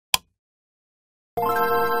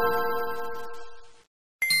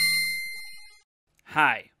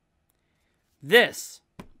Hi. This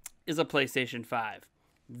is a PlayStation 5.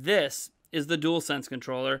 This is the DualSense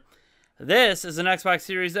controller. This is an Xbox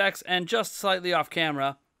Series X, and just slightly off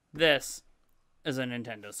camera, this is a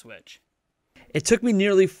Nintendo Switch. It took me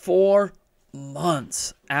nearly 4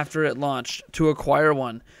 months after it launched to acquire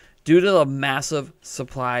one due to the massive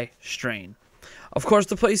supply strain. Of course,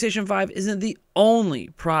 the PlayStation 5 isn't the only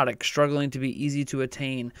product struggling to be easy to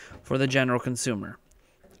attain for the general consumer.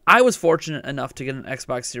 I was fortunate enough to get an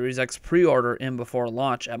Xbox Series X pre-order in before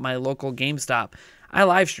launch at my local GameStop. I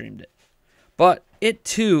live streamed it. But it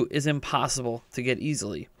too is impossible to get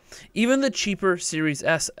easily. Even the cheaper Series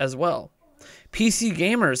S as well. PC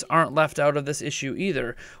gamers aren't left out of this issue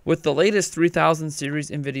either, with the latest 3000 series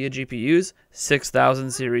NVIDIA GPUs, 6000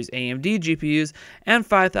 series AMD GPUs, and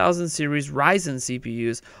 5000 series Ryzen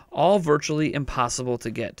CPUs all virtually impossible to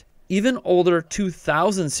get. Even older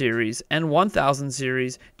 2000 series and 1000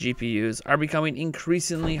 series GPUs are becoming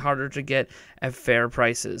increasingly harder to get at fair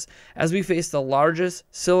prices, as we face the largest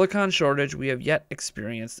silicon shortage we have yet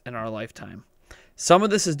experienced in our lifetime. Some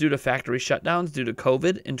of this is due to factory shutdowns due to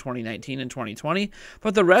COVID in 2019 and 2020,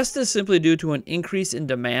 but the rest is simply due to an increase in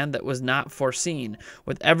demand that was not foreseen,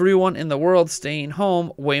 with everyone in the world staying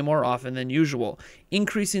home way more often than usual,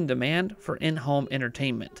 increasing demand for in-home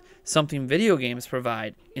entertainment, something video games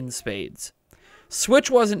provide in spades.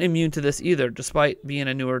 Switch wasn't immune to this either, despite being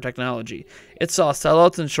a newer technology. It saw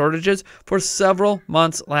sellouts and shortages for several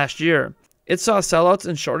months last year.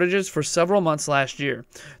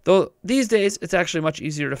 Though these days, it's actually much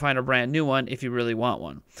easier to find a brand new one if you really want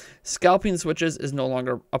one. Scalping Switches is no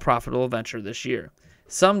longer a profitable venture this year.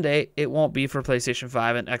 Someday, it won't be for PlayStation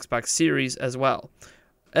 5 and Xbox Series as well,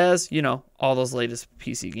 as, you know, all those latest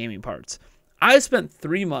PC gaming parts. I spent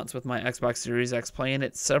 3 months with my Xbox Series X playing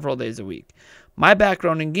it several days a week. My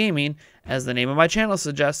background in gaming, as the name of my channel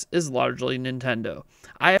suggests, is largely Nintendo.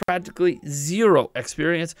 I have practically zero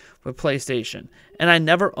experience with PlayStation, and I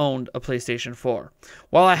never owned a PlayStation 4.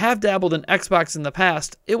 While I have dabbled in Xbox in the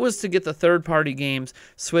past, it was to get the third-party games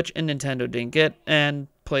Switch and Nintendo didn't get, and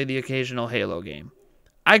play the occasional Halo game.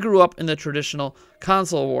 I grew up in the traditional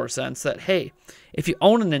console war sense that, hey, if you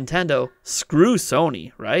own a Nintendo, screw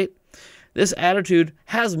Sony, right? This attitude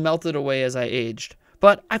has melted away as I aged,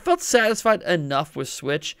 but I felt satisfied enough with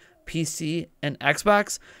Switch, PC, and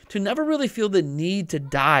Xbox to never really feel the need to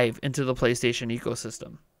dive into the PlayStation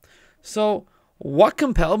ecosystem. So, what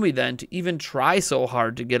compelled me then to even try so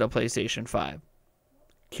hard to get a PlayStation 5?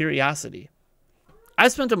 Curiosity. I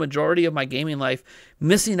spent a majority of my gaming life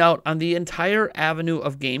missing out on the entire avenue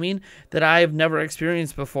of gaming that I have never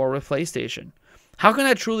experienced before with PlayStation. How can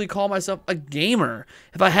I truly call myself a gamer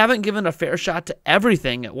if I haven't given a fair shot to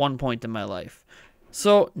everything at one point in my life?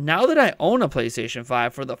 So now that I own a PlayStation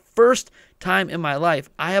 5 for the first time in my life,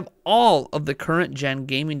 I have all of the current gen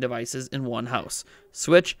gaming devices in one house.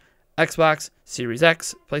 Switch, Xbox, Series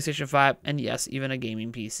X, PlayStation 5, and yes, even a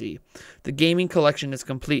gaming PC. The gaming collection is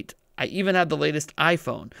complete. I even have the latest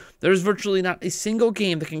iPhone. There's virtually not a single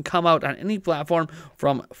game that can come out on any platform,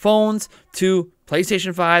 from phones to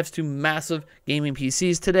PlayStation 5s to massive gaming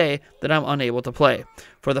PCs today, that I'm unable to play.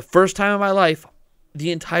 For the first time in my life,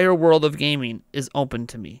 the entire world of gaming is open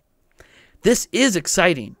to me. This is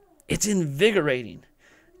exciting. It's invigorating.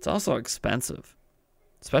 It's also expensive,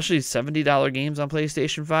 especially $70 games on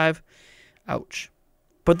PlayStation 5. Ouch.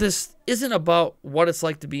 But this isn't about what it's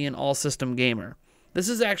like to be an all-system gamer. This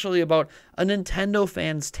is actually about a Nintendo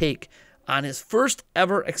fan's take on his first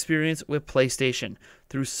ever experience with PlayStation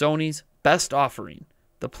through Sony's best offering,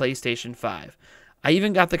 the PlayStation 5. I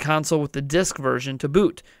even got the console with the disc version to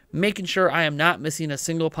boot, making sure I am not missing a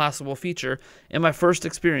single possible feature in my first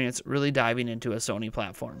experience really diving into a Sony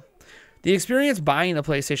platform. The experience buying a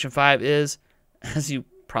PlayStation 5 is, as you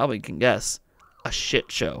probably can guess, a shit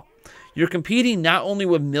show. You're competing not only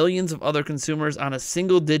with millions of other consumers on a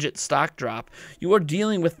single-digit stock drop, you are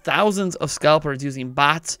dealing with thousands of scalpers using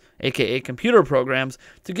bots, aka computer programs,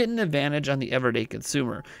 to get an advantage on the everyday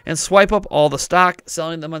consumer, and swipe up all the stock,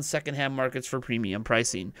 selling them on secondhand markets for premium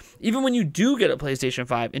pricing. Even when you do get a PlayStation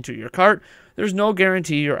 5 into your cart, there's no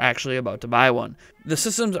guarantee you're actually about to buy one. The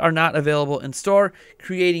systems are not available in store,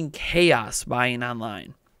 creating chaos buying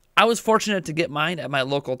online. I was fortunate to get mine at my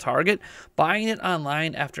local Target, buying it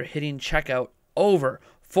online after hitting checkout over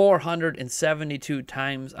 472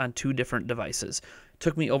 times on 2 different devices. It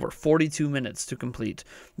took me over 42 minutes to complete.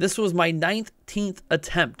 This was my 19th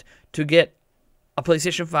attempt to get a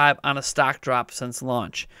PlayStation 5 on a stock drop since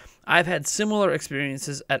launch. I've had similar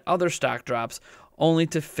experiences at other stock drops, only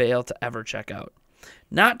to fail to ever check out.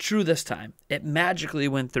 Not true this time. It magically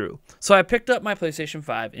went through. So I picked up my PlayStation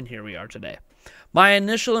 5, and here we are today. My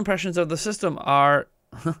initial impressions of the system are,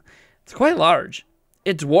 it's quite large.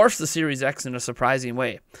 It dwarfs the Series X in a surprising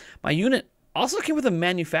way. My unit also came with a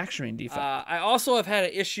manufacturing defect. I also have had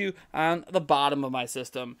an issue on the bottom of my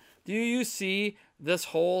system. Do you see this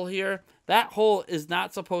hole here? That hole is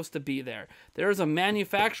not supposed to be there. There is a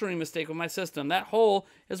manufacturing mistake with my system. That hole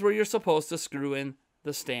is where you're supposed to screw in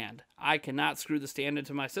the stand. I cannot screw the stand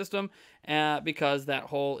into my system because that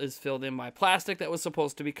hole is filled in by plastic that was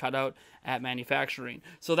supposed to be cut out at manufacturing.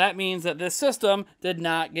 So that means that this system did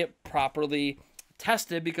not get properly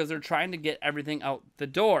tested because they're trying to get everything out the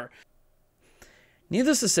door.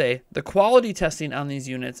 Needless to say, the quality testing on these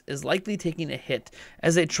units is likely taking a hit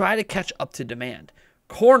as they try to catch up to demand.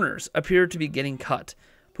 Corners appear to be getting cut,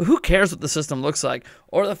 but who cares what the system looks like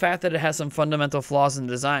or the fact that it has some fundamental flaws in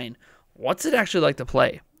design? What's it actually like to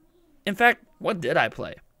play? In fact, what did I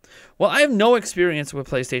play? Well, I have no experience with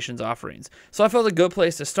PlayStation's offerings, so I felt a good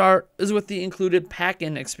place to start is with the included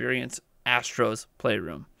pack-in experience, Astro's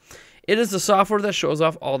Playroom. It is the software that shows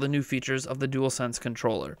off all the new features of the DualSense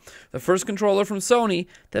controller, the first controller from Sony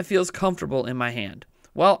that feels comfortable in my hand.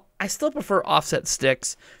 While I still prefer offset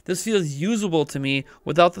sticks, this feels usable to me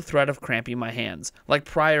without the threat of cramping my hands, like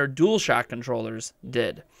prior DualShock controllers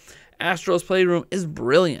did. Astro's Playroom is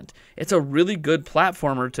brilliant. It's a really good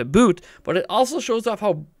platformer to boot, but it also shows off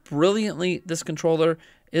how brilliantly this controller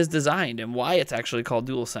is designed and why it's actually called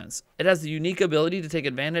DualSense. It has the unique ability to take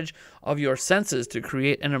advantage of your senses to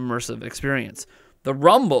create an immersive experience. The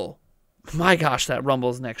rumble, my gosh, that rumble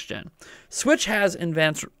is next gen. Switch has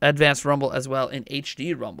advanced rumble as well in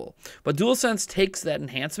HD rumble, but DualSense takes that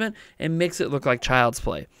enhancement and makes it look like child's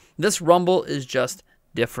play. This rumble is just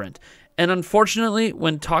different. And unfortunately,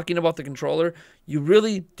 when talking about the controller, you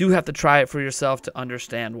really do have to try it for yourself to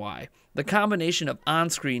understand why. The combination of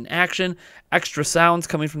on-screen action, extra sounds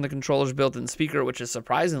coming from the controller's built-in speaker, which is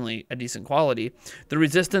surprisingly a decent quality, the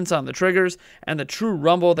resistance on the triggers, and the true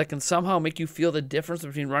rumble that can somehow make you feel the difference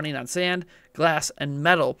between running on sand, glass, and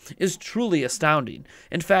metal is truly astounding.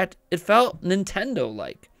 In fact, it felt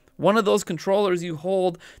Nintendo-like. One of those controllers you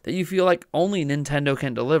hold that you feel like only Nintendo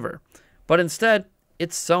can deliver. But instead,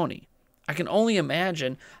 it's Sony. I can only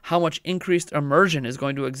imagine how much increased immersion is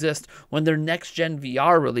going to exist when their next-gen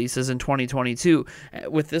VR releases in 2022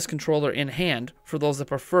 with this controller in hand for those that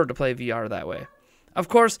prefer to play VR that way. Of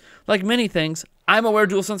course, like many things, I'm aware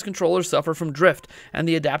DualSense controllers suffer from drift and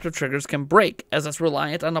the adaptive triggers can break as it's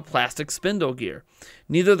reliant on a plastic spindle gear.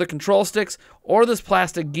 Neither the control sticks or this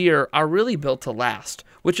plastic gear are really built to last,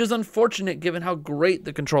 which is unfortunate given how great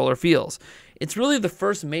the controller feels. It's really the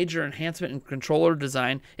first major enhancement in controller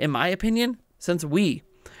design, in my opinion, since Wii.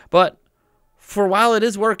 But for while it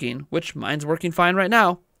is working, which mine's working fine right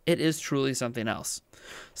now, it is truly something else.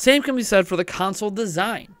 Same can be said for the console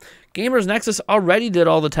design. Gamers Nexus already did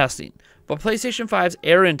all the testing, but PlayStation 5's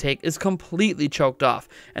air intake is completely choked off,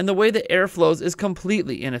 and the way the air flows is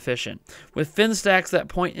completely inefficient, with fin stacks that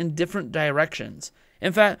point in different directions.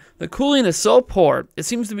 In fact, the cooling is so poor, it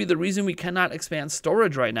seems to be the reason we cannot expand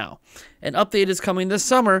storage right now. An update is coming this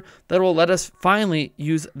summer that will let us finally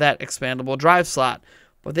use that expandable drive slot,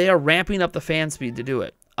 but they are ramping up the fan speed to do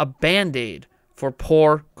it. A band-aid for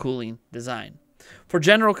poor cooling design. For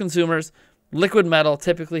general consumers, liquid metal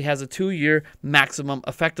typically has a 2-year maximum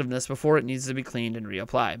effectiveness before it needs to be cleaned and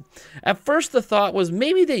reapplied. At first, the thought was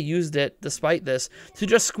maybe they used it, despite this, to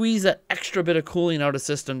just squeeze that extra bit of cooling out of the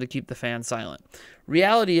system to keep the fan silent.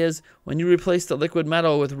 Reality is, when you replace the liquid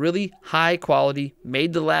metal with really high quality,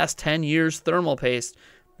 made to last 10 years thermal paste,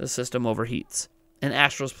 the system overheats. In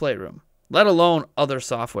Astro's Playroom, let alone other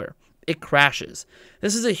software, it crashes.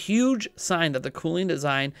 This is a huge sign that the cooling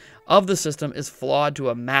design of the system is flawed to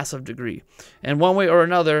a massive degree. And one way or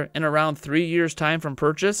another, in around 3 years' time from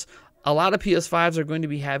purchase, a lot of PS5s are going to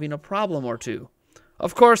be having a problem or two.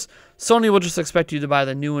 Of course, Sony will just expect you to buy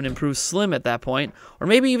the new and improved Slim at that point, or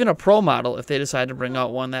maybe even a Pro model if they decide to bring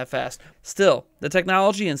out one that fast. Still, the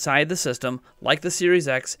technology inside the system, like the Series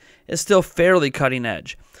X, is still fairly cutting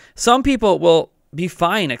edge. Some people will be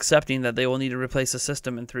fine accepting that they will need to replace the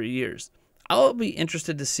system in 3 years. I'll be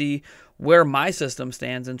interested to see where my system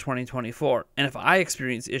stands in 2024, and if I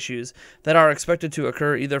experience issues that are expected to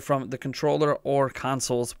occur either from the controller or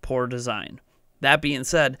console's poor design. That being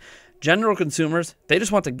said, general consumers, they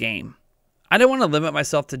just want the game. I don't want to limit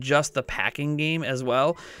myself to just the packing game as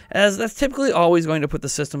well, as that's typically always going to put the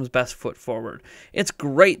system's best foot forward. It's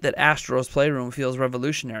great that Astro's Playroom feels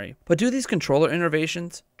revolutionary, but do these controller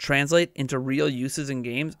innovations translate into real uses in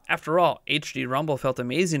games? After all, HD Rumble felt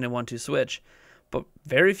amazing in 1-2 Switch, but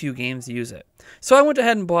very few games use it. So I went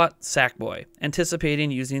ahead and bought Sackboy,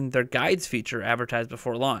 anticipating using their guides feature advertised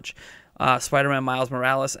before launch. Spider-Man Miles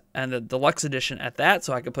Morales and the deluxe edition at that,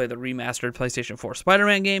 so I could play the remastered PlayStation 4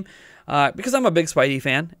 Spider-Man game, because I'm a big Spidey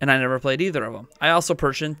fan, and I never played either of them. I also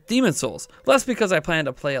purchased Demon's Souls, less because I plan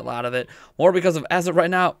to play a lot of it, more because of, as of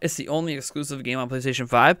right now, it's the only exclusive game on PlayStation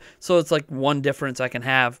 5, so it's like one difference I can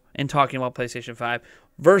have in talking about PlayStation 5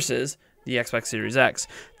 versus the Xbox Series X.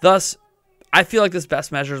 Thus, I feel like this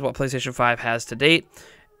best measures what PlayStation 5 has to date,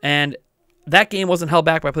 and that game wasn't held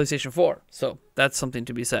back by PlayStation 4, so that's something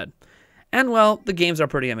to be said. And, well, the games are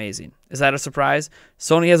pretty amazing. Is that a surprise?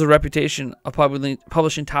 Sony has a reputation of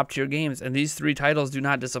publishing top-tier games, and these 3 titles do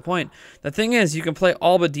not disappoint. The thing is, you can play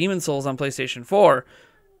all but Demon's Souls on PlayStation 4,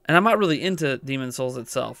 and I'm not really into Demon's Souls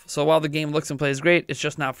itself. So while the game looks and plays great, it's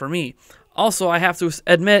just not for me. Also, I have to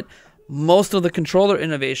admit, most of the controller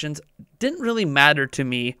innovations didn't really matter to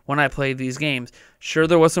me when I played these games. Sure,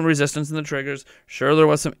 there was some resistance in the triggers. Sure, there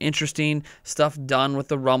was some interesting stuff done with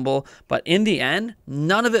the rumble. But in the end,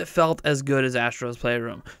 none of it felt as good as Astro's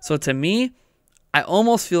Playroom. So to me, I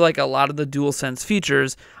almost feel like a lot of the DualSense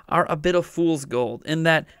features are a bit of fool's gold in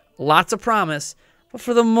that lots of promise, but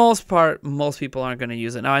for the most part, most people aren't going to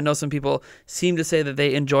use it. Now, I know some people seem to say that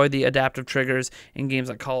they enjoy the adaptive triggers in games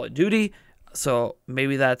like Call of Duty, so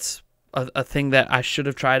maybe that's a thing that I should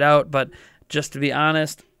have tried out, but just to be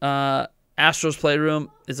honest, Astro's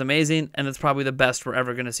Playroom is amazing, and it's probably the best we're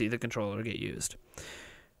ever going to see the controller get used.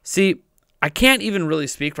 See, I can't even really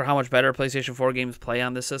speak for how much better PlayStation 4 games play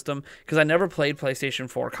on this system, because I never played PlayStation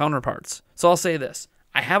 4 counterparts. So I'll say this.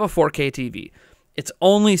 I have a 4K TV. It's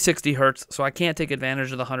only 60 Hz, so I can't take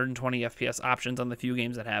advantage of the 120 FPS options on the few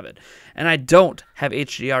games that have it. And I don't have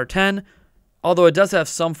HDR10, although it does have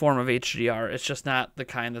some form of HDR, it's just not the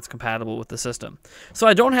kind that's compatible with the system. So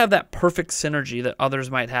I don't have that perfect synergy that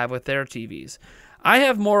others might have with their TVs. I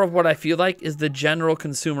have more of what I feel like is the general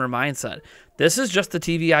consumer mindset. This is just the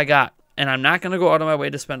TV I got, and I'm not going to go out of my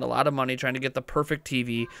way to spend a lot of money trying to get the perfect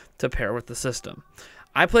TV to pair with the system.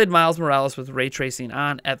 I played Miles Morales with ray tracing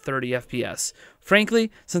on at 30 FPS.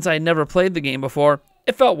 Frankly, since I had never played the game before,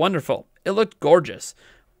 it felt wonderful. It looked gorgeous.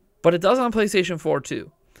 But it does on PlayStation 4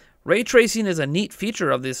 too. Ray tracing is a neat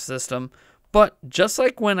feature of this system, but just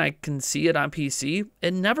like when I can see it on PC,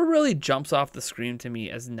 it never really jumps off the screen to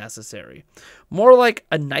me as necessary. More like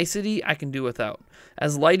a nicety I can do without,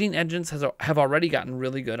 as lighting engines have already gotten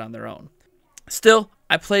really good on their own. Still,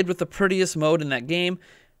 I played with the prettiest mode in that game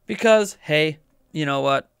because, hey, you know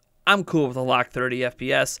what? I'm cool with a locked 30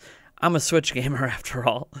 FPS. I'm a Switch gamer after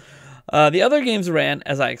all. The other games ran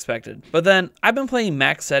as I expected, but then I've been playing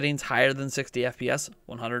max settings higher than 60 FPS,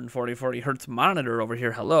 140 Hz monitor over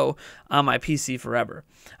here, hello, on my PC forever.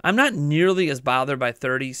 I'm not nearly as bothered by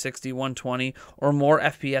 30, 60, 120, or more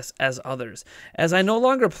FPS as others, as I no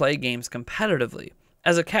longer play games competitively.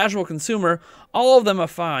 As a casual consumer, all of them are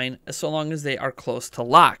fine so long as they are close to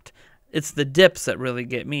locked. It's the dips that really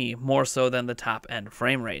get me, more so than the top-end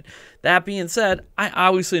frame rate. That being said, I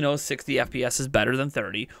obviously know 60 FPS is better than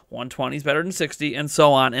 30, 120 is better than 60, and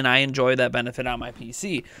so on, and I enjoy that benefit on my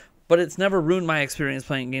PC. But it's never ruined my experience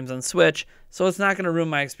playing games on Switch, so it's not going to ruin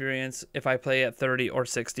my experience if I play at 30 or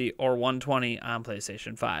 60 or 120 on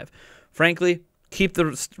PlayStation 5. Frankly, keep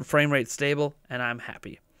the frame rate stable, and I'm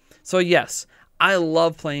happy. So yes, I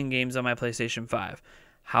love playing games on my PlayStation 5.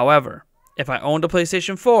 However, if I owned a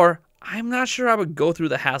PlayStation 4, I'm not sure I would go through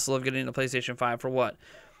the hassle of getting a PlayStation 5 for what?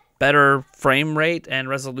 Better frame rate and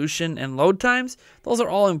resolution and load times? Those are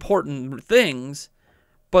all important things,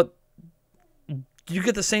 but you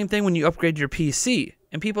get the same thing when you upgrade your PC.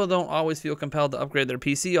 And people don't always feel compelled to upgrade their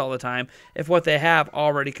PC all the time if what they have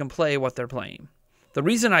already can play what they're playing. The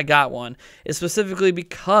reason I got one is specifically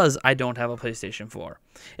because I don't have a PlayStation 4.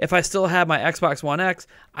 If I still had my Xbox One X,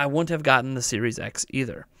 I wouldn't have gotten the Series X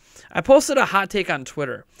either. I posted a hot take on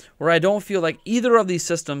Twitter where I don't feel like either of these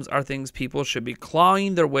systems are things people should be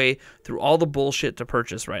clawing their way through all the bullshit to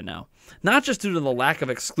purchase right now. Not just due to the lack of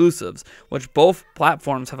exclusives, which both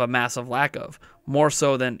platforms have a massive lack of, more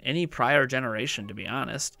so than any prior generation, to be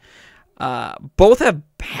honest. Both have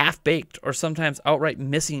half-baked or sometimes outright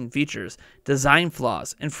missing features, design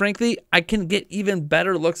flaws, and frankly, I can get even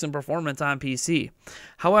better looks and performance on PC.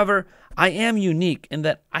 However, I am unique in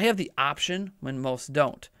that I have the option when most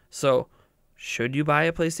don't. So, should you buy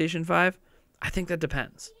a PlayStation 5? I think that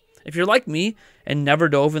depends. If you're like me and never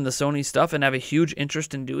dove in the Sony stuff and have a huge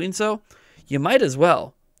interest in doing so, you might as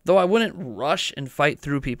well, though I wouldn't rush and fight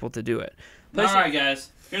through people to do it. Alright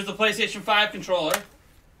guys, here's the PlayStation 5 controller.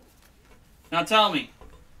 Now tell me,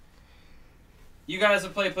 You guys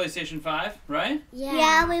have played PlayStation 5, right? Yeah.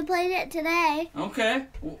 Yeah, we played it today. Okay.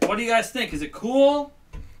 What do you guys think? Is it cool?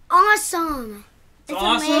 Awesome. It's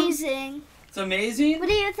awesome? Amazing. It's amazing? What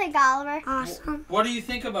do you think, Oliver? Awesome. What do you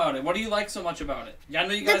think about it? What do you like so much about it? I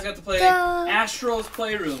know you guys got to play Astro's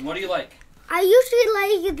Playroom. What do you like? I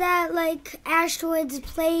usually like that, like, Asteroid's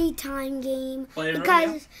Playtime game.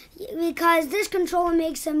 Playroom, because this controller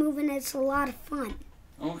makes them move and it's a lot of fun.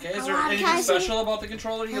 Okay, is there anything special about the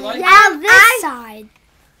controller you like? Yeah, this side.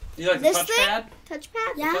 You like the touchpad?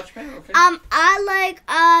 Touchpad? Yeah. The touchpad? Okay. I like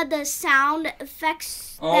the sound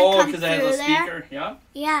effects that come because it has a speaker, yeah?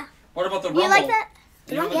 Yeah. What about the rumble? You like that?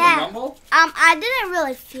 You know the rumble? I didn't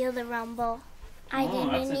really feel the rumble. I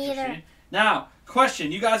didn't either. Now,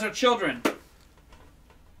 question. You guys are children.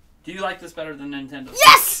 Do you like this better than Nintendo?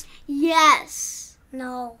 Yes! Yes.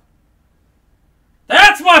 No.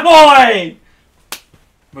 That's my boy!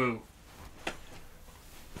 Boo.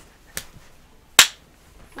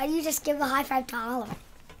 Why do you just give a high five to Oliver?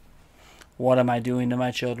 What am I doing to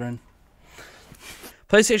my children?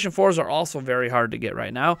 PlayStation 4s are also very hard to get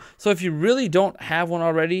right now. So if you really don't have one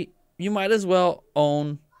already, you might as well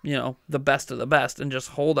own, the best of the best and just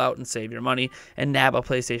hold out and save your money and nab a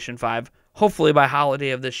PlayStation 5. Hopefully by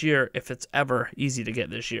holiday of this year, if it's ever easy to get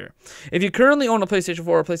this year. If you currently own a PlayStation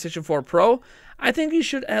 4 or PlayStation 4 Pro, I think you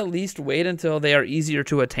should at least wait until they are easier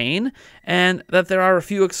to attain and that there are a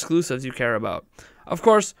few exclusives you care about. Of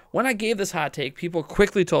course, when I gave this hot take, people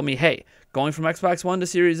quickly told me, hey, going from Xbox One to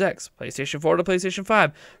Series X, PlayStation 4 to PlayStation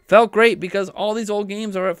 5 felt great because all these old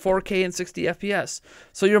games are at 4K and 60 FPS.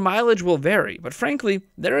 So your mileage will vary, but frankly,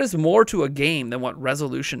 there is more to a game than what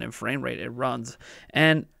resolution and frame rate it runs.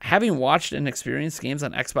 And having watched and experienced games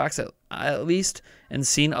on Xbox at least and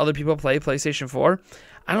seen other people play PlayStation 4,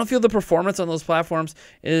 I don't feel the performance on those platforms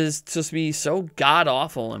is to be so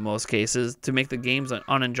god-awful in most cases to make the games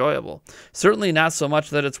unenjoyable. Certainly not so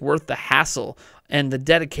much that it's worth the hassle and the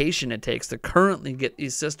dedication it takes to currently get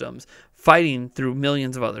these systems fighting through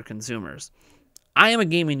millions of other consumers. I am a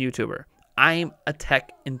gaming YouTuber. I am a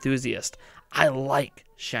tech enthusiast. I like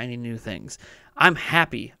shiny new things. I'm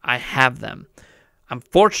happy I have them. I'm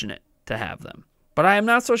fortunate to have them. But I am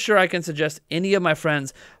not so sure I can suggest any of my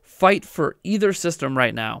friends fight for either system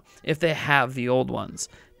right now if they have the old ones.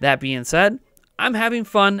 That being said, I'm having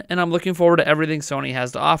fun and I'm looking forward to everything Sony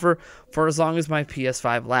has to offer for as long as my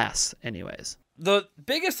PS5 lasts anyways. The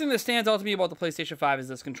biggest thing that stands out to me about the PlayStation 5 is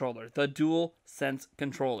this controller, the DualSense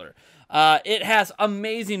controller. It has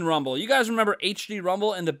amazing rumble. You guys remember HD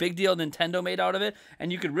Rumble and the big deal Nintendo made out of it?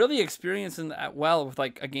 And you could really experience that well with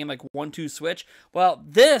like a game like 1-2 Switch. Well,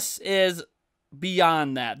 this is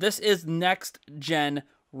beyond that. This is next gen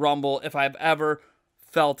rumble if I've ever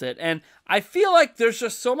felt it. And I feel like there's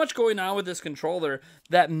just so much going on with this controller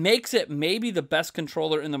that makes it maybe the best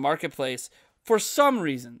controller in the marketplace for some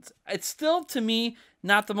reasons. It's still, to me,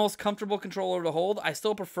 not the most comfortable controller to hold. I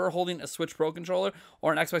still prefer holding a Switch Pro controller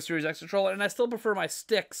or an Xbox Series X controller, and I still prefer my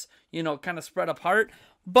sticks, kind of spread apart.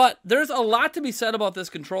 But there's a lot to be said about this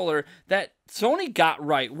controller that Sony got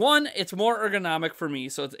right. One, it's more ergonomic for me,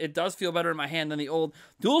 so it does feel better in my hand than the old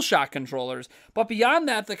DualShock controllers. But beyond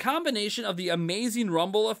that, the combination of the amazing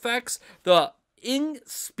rumble effects, the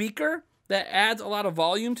in-speaker that adds a lot of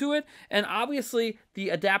volume to it, and obviously the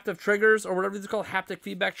adaptive triggers, or whatever they're called, haptic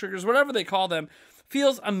feedback triggers, whatever they call them,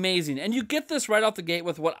 feels amazing. And you get this right out the gate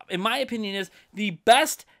with what, in my opinion, is the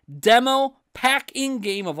best demo pack-in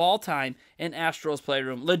game of all time in Astro's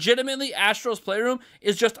Playroom. Legitimately, Astro's Playroom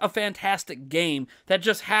is just a fantastic game that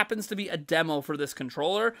just happens to be a demo for this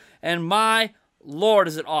controller, and my Lord,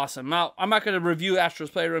 is it awesome. Now, I'm not going to review Astro's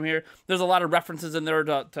Playroom here. There's a lot of references in there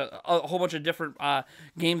to a whole bunch of different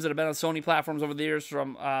games that have been on Sony platforms over the years,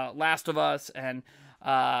 from Last of Us and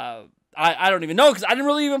I don't even know because I didn't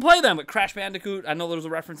really even play them, but Crash Bandicoot, I know there's a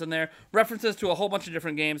reference in there. References to a whole bunch of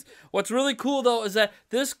different games. What's really cool, though, is that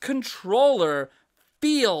this controller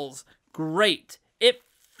feels great. It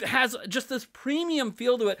has just this premium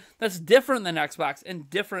feel to it that's different than Xbox and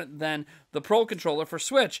different than the Pro controller for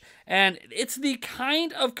Switch. And it's the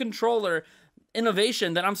kind of controller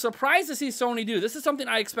innovation that I'm surprised to see Sony do. This is something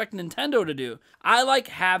I expect Nintendo to do. I like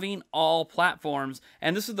having all platforms,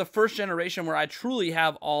 and this is the first generation where I truly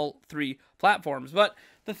have all three platforms. But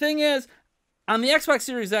the thing is, on the Xbox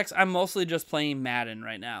Series X, I'm mostly just playing Madden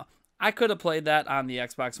right now. I could have played that on the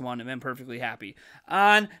Xbox One and been perfectly happy.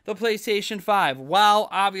 On the PlayStation 5, while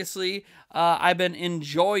obviously I've been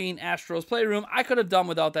enjoying Astro's Playroom, I could have done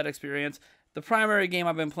without that experience. The primary game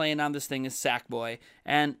I've been playing on this thing is Sackboy,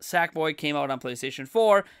 and Sackboy came out on PlayStation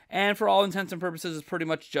 4, and for all intents and purposes is pretty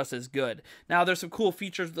much just as good. Now, there's some cool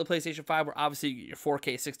features with the PlayStation 5 where obviously you get your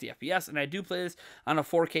 4K 60 FPS, and I do play this on a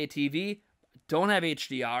 4K TV. don't have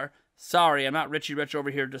HDR. Sorry, I'm not Richie Rich over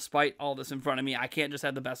here despite all this in front of me. I can't just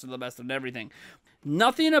have the best of the best of everything.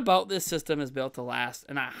 Nothing about this system is built to last,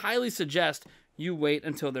 and I highly suggest you wait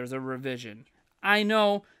until there's a revision. I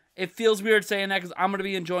know it feels weird saying that because I'm going to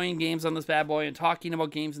be enjoying games on this bad boy and talking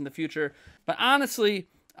about games in the future, but honestly,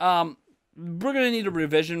 we're going to need a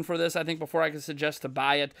revision for this, I think, before I can suggest to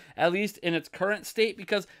buy it, at least in its current state,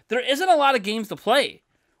 because there isn't a lot of games to play.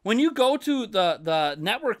 When you go to the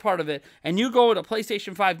network part of it and you go to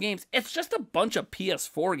PlayStation 5 games, it's just a bunch of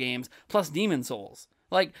PS4 games plus Demon Souls.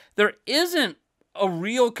 Like, there isn't a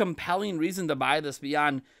real compelling reason to buy this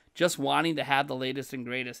beyond just wanting to have the latest and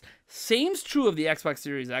greatest. Same's true of the Xbox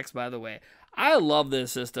Series X, by the way. I love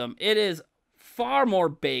this system. It is far more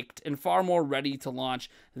baked and far more ready to launch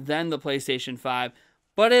than the PlayStation 5,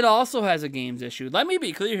 but it also has a games issue. Let me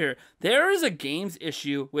be clear here. There is a games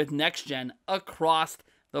issue with next gen across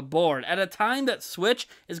the board. At a time that Switch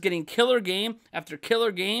is getting killer game after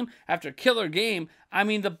killer game after killer game, I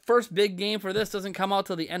mean, the first big game for this doesn't come out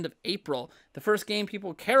till the end of April. The first game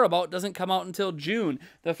people care about doesn't come out until June.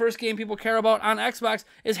 The first game people care about on Xbox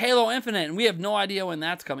is Halo Infinite, and we have no idea when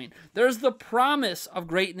that's coming. There's the promise of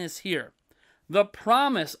greatness here. The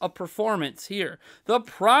promise of performance here. The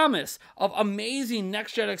promise of amazing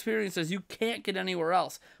next-gen experiences you can't get anywhere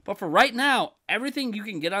else. But for right now, everything you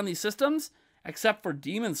can get on these systems, except for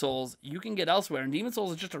Demon Souls, you can get elsewhere. And Demon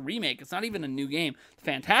Souls is just a remake. It's not even a new game.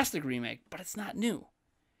 Fantastic remake, but it's not new.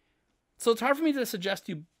 So it's hard for me to suggest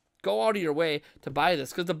you go out of your way to buy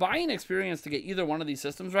this, because the buying experience to get either one of these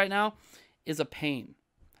systems right now is a pain.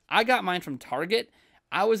 I got mine from Target.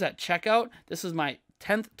 I was at checkout. This is my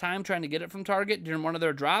 10th time trying to get it from Target during one of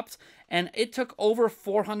their drops, and it took over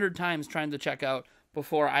 400 times trying to check out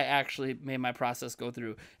before I actually made my process go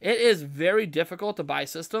through. It is very difficult to buy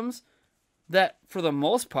systems that, for the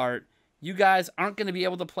most part, you guys aren't going to be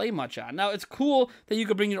able to play much on. Now, it's cool that you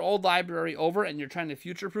could bring your old library over and you're trying to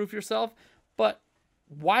future-proof yourself, but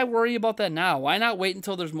why worry about that now? Why not wait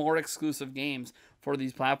until there's more exclusive games for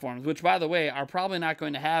these platforms, which, by the way, are probably not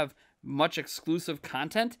going to have much exclusive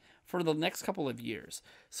content for the next couple of years.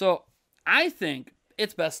 So I think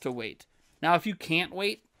it's best to wait. Now, if you can't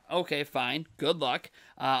wait, okay, fine. Good luck.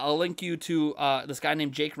 I'll link you to this guy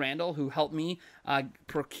named Jake Randall, who helped me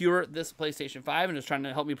procure this PlayStation 5 and is trying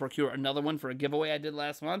to help me procure another one for a giveaway I did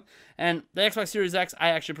last month. And the Xbox Series X, I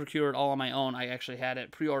actually procured all on my own. I actually had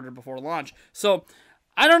it pre-ordered before launch. So,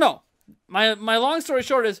 I don't know. My long story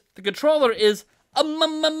short is the controller is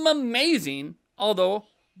amazing, although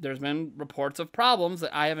there's been reports of problems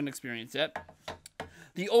that I haven't experienced yet.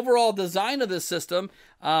 The overall design of this system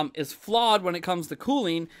is flawed when it comes to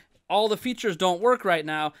cooling. All the features don't work right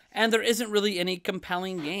now, and there isn't really any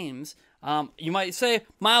compelling games. You might say,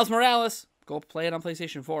 Miles Morales, go play it on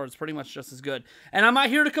PlayStation 4. It's pretty much just as good. And I'm not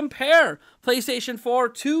here to compare PlayStation 4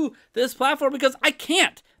 to this platform because I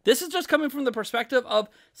can't. This is just coming from the perspective of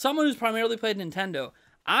someone who's primarily played Nintendo.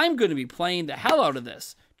 I'm going to be playing the hell out of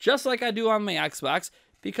this, just like I do on my Xbox,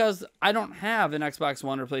 because I don't have an Xbox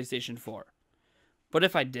One or PlayStation 4. But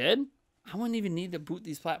if I did, I wouldn't even need to boot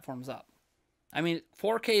these platforms up. I mean,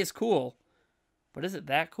 4K is cool, but is it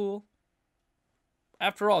that cool?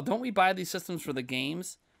 After all, don't we buy these systems for the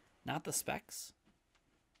games, not the specs?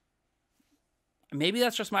 Maybe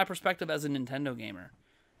that's just my perspective as a Nintendo gamer.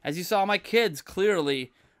 As you saw, my kids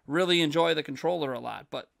clearly really enjoy the controller a lot,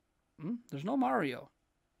 but there's no Mario.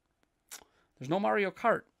 There's no Mario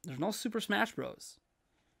Kart. There's no Super Smash Bros.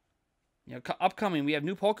 You know, upcoming, we have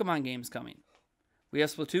new Pokemon games coming. We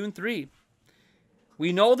have Splatoon 3.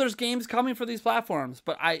 We know there's games coming for these platforms,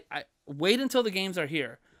 but I wait until the games are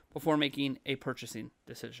here before making a purchasing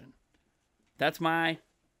decision. That's my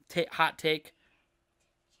hot take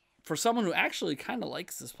for someone who actually kind of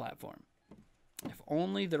likes this platform. If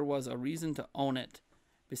only there was a reason to own it,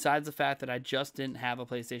 besides the fact that I just didn't have a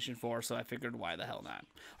PlayStation 4, so I figured why the hell not.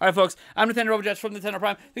 All right, folks, I'm Nintendo Overjets from Nintendo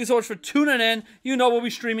Prime. Thank you so much for tuning in. You know we'll be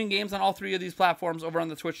streaming games on all three of these platforms over on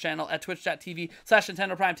the Twitch channel at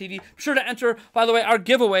twitch.tv/Nintendo Prime TV. Be sure to enter, by the way, our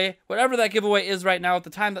giveaway, whatever that giveaway is right now at the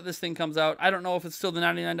time that this thing comes out. I don't know if it's still the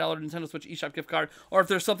 $99 Nintendo Switch eShop gift card or if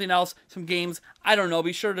there's something else, some games. I don't know.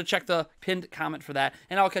 Be sure to check the pinned comment for that,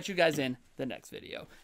 and I'll catch you guys in the next video.